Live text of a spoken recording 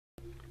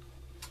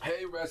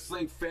Hey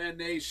Wrestling Fan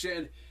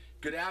Nation,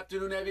 good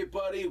afternoon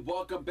everybody,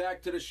 welcome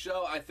back to the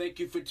show. I thank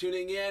you for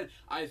tuning in.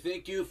 I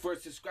thank you for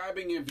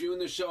subscribing and viewing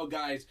the show,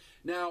 guys.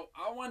 Now,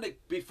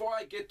 before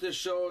I get the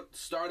show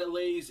started,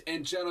 ladies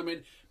and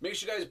gentlemen, make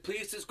sure you guys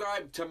please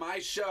subscribe to my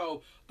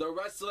show, The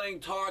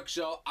Wrestling Talk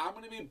Show. I'm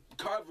going to be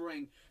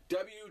covering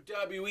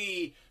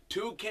WWE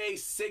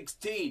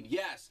 2K16.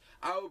 Yes,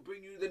 I will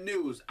bring you the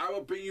news, I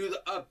will bring you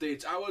the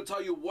updates, I will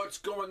tell you what's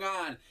going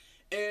on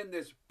in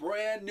this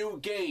brand new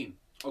game.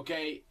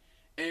 Okay,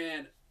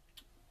 and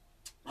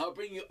I'll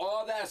bring you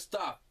all that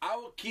stuff. I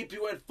will keep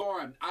you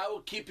informed. I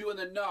will keep you in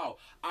the know.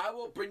 I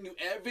will bring you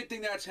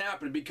everything that's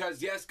happening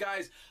because, yes,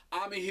 guys,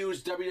 I'm a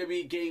huge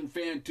WWE game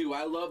fan too.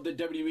 I love the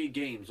WWE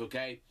games,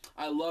 okay?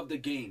 I love the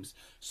games.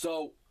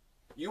 So,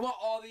 you want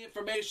all the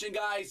information,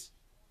 guys?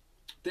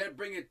 Then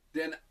bring it.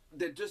 Then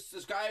just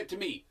subscribe to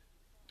me.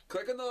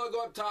 Click on the logo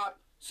up top.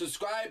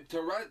 Subscribe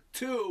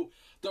to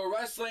the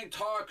Wrestling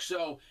Talk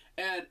Show,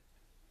 and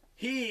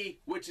he,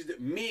 which is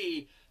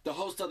me, the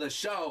host of the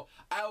show,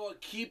 I will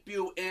keep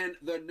you in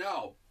the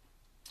know,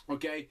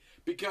 okay?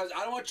 Because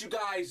I don't want you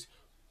guys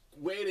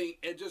waiting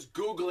and just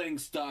Googling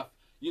stuff,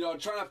 you know,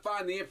 trying to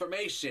find the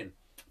information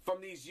from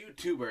these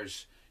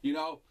YouTubers, you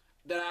know,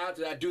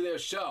 that do their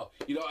show,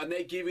 you know, and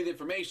they give you the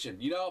information,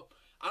 you know?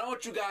 I don't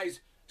want you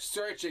guys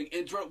searching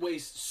and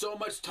waste so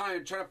much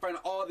time trying to find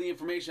all the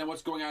information on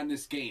what's going on in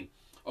this game,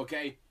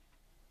 okay?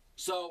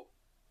 So,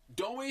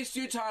 don't waste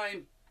your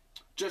time.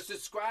 Just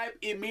subscribe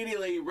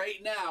immediately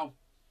right now.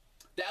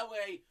 That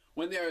way,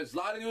 when there's a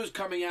lot of news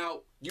coming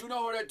out, you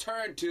know who to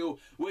turn to,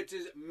 which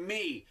is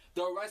me,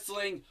 the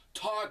Wrestling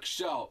Talk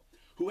Show,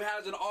 who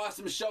has an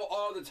awesome show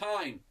all the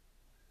time.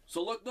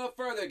 So look no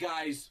further,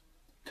 guys.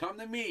 Come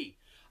to me.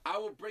 I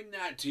will bring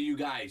that to you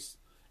guys.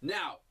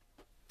 Now,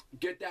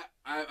 get that.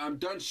 I'm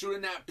done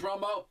shooting that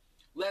promo.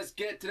 Let's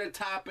get to the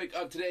topic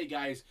of today,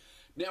 guys.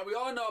 Now, we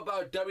all know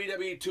about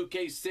WWE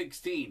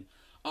 2K16.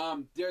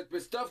 There's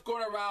been stuff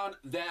going around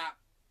that,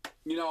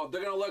 you know,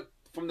 they're going to look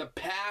from the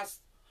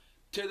past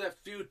to the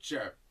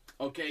future,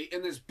 okay,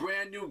 in this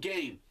brand new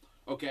game,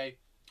 okay?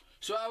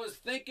 So I was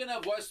thinking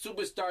of what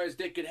superstars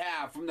they could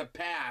have from the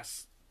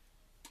past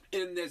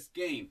in this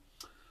game.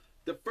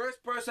 The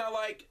first person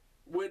I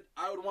would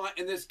want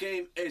in this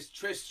game is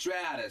Trish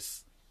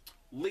Stratus,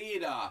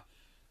 Lita,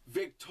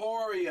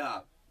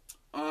 Victoria,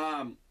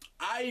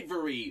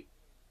 Ivory.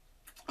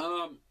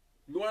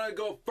 You want to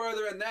go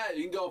further in that,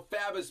 you can go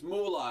Fabulous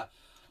Moolah.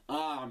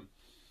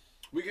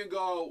 We can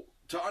go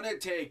to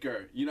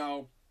Undertaker, you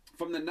know,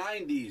 from the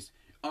 90s.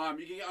 You can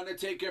get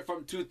Undertaker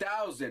from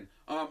 2000.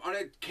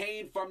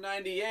 Kane from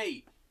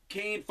 98.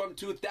 Kane from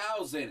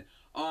 2000.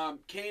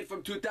 Kane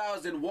from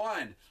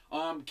 2001.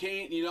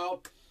 Kane, you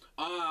know,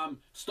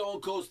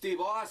 Stone Cold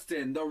Steve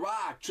Austin, The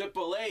Rock,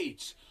 Triple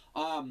H,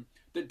 the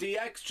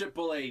DX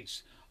Triple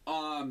H.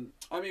 I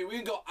mean, we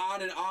can go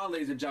on and on,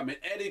 ladies and gentlemen.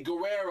 Eddie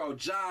Guerrero,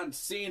 John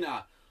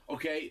Cena.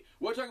 Okay,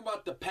 we're talking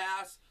about the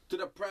past to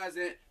the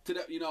present to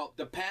the, you know,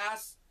 the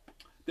past.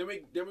 Then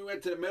we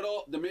went to the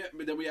middle. Then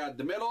we had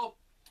the middle,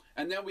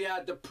 and then we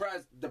had the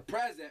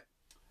present,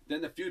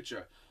 then the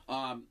future.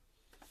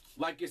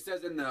 Like it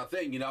says in the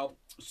thing, you know.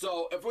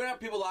 So if we're gonna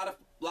have people, a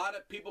lot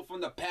of people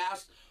from the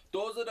past,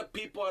 those are the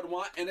people I'd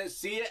want, and then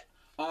see it.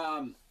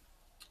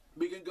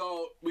 We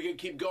can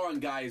keep going,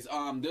 guys.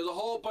 There's a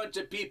whole bunch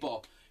of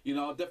people. You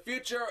know, the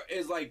future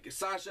is like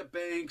Sasha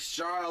Banks,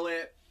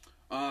 Charlotte,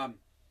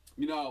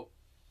 you know,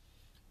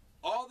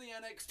 all the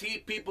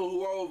NXT people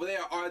who are over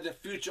there are the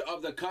future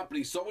of the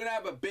company. So we're going to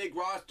have a big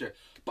roster.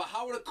 But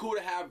how would it cool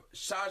to have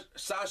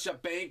Sasha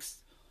Banks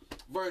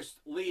versus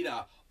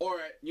Lita, or,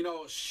 you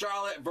know,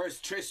 Charlotte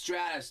versus Trish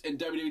Stratus in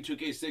WWE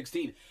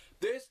 2K16?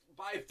 This,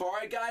 by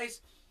far,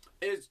 guys,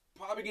 is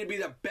probably going to be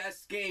the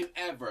best game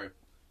ever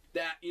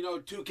that, you know,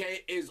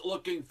 2K is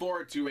looking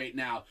forward to right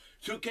now.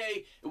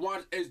 2K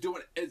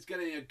is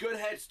getting a good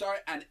head start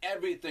on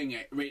everything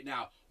right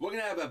now. We're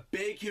gonna have a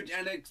big, huge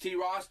NXT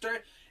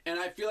roster, and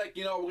I feel like,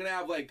 you know, we're gonna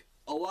have like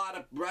a lot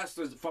of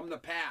wrestlers from the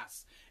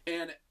past.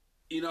 And,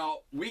 you know,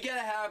 we gotta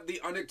have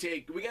the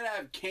Undertaker, we gotta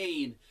have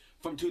Kane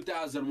from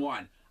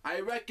 2001. I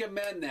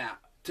recommend that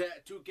to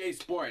 2K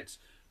Sports.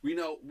 You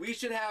know, we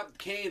should have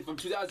Kane from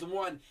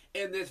 2001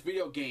 in this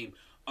video game.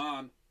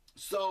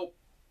 So,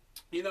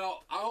 you know,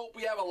 I hope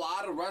we have a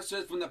lot of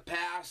wrestlers from the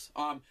past.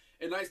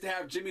 It's nice to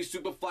have Jimmy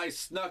Superfly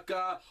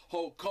Snuka,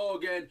 Hulk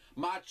Hogan,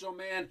 Macho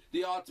Man,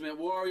 The Ultimate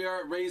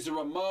Warrior, Razor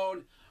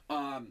Ramon.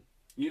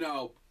 You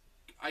know,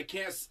 I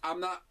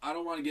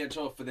don't want to get in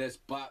trouble for this,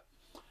 but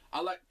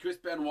I like Chris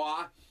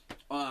Benoit.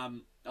 I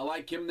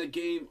like him in the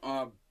game.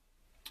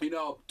 You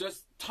know,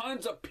 just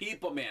tons of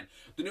people, man.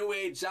 The New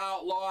Age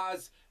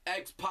Outlaws,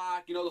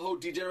 X-Pac, you know, the whole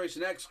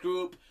D-Generation X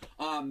group,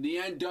 the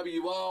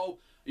NWO,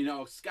 you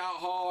know, Scott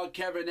Hall,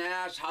 Kevin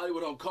Nash,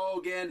 Hollywood Hulk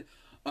Hogan,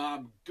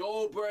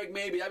 Goldberg,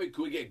 maybe. That'd be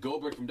cool. We get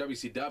Goldberg from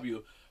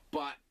WCW.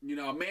 But, you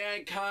know,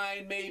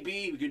 Mankind,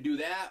 maybe. We could do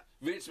that.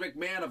 Vince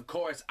McMahon, of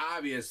course,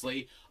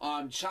 obviously.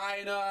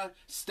 China,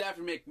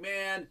 Stephanie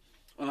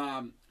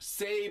McMahon,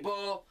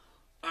 Sable,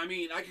 I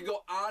mean, I could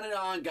go on and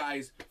on,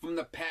 guys, from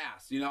the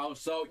past, you know?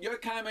 So your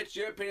comments,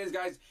 your opinions,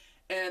 guys,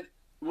 and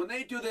when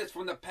they do this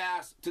from the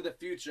past to the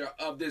future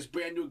of this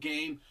brand new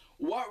game,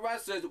 what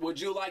wrestlers would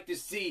you like to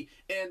see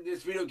in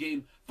this video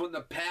game from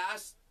the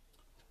past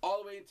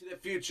all the way into the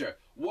future?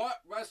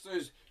 What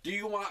wrestlers do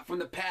you want from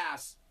the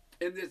past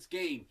in this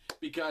game?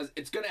 Because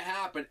it's going to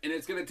happen and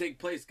it's going to take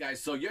place,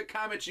 guys. So your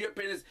comments, your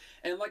opinions,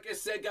 and like I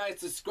said, guys,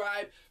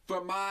 subscribe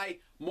for my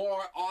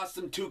more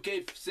awesome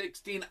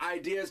 2K16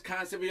 ideas,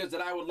 concept videos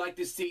that I would like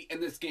to see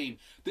in this game.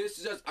 This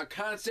is just a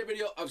concept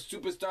video of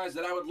superstars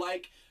that I would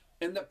like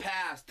in the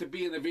past to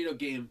be in the video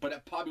game, but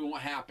it probably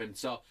won't happen.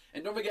 So,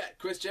 and don't forget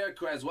Chris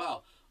Jericho as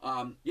well.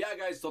 Yeah,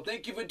 guys, so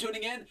thank you for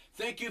tuning in.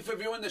 Thank you for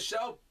viewing the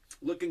show.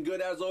 Looking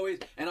good as always,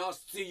 and I'll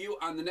see you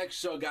on the next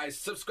show, guys.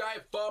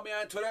 Subscribe, follow me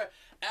on Twitter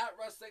at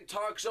Wrestling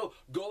Talk Show.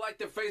 Go like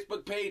the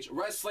Facebook page,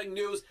 Wrestling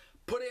News.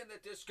 Put it in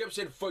the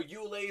description for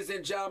you, ladies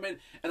and gentlemen.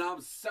 And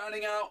I'm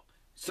signing out.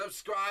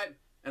 Subscribe,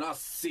 and I'll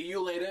see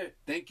you later.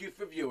 Thank you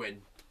for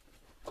viewing.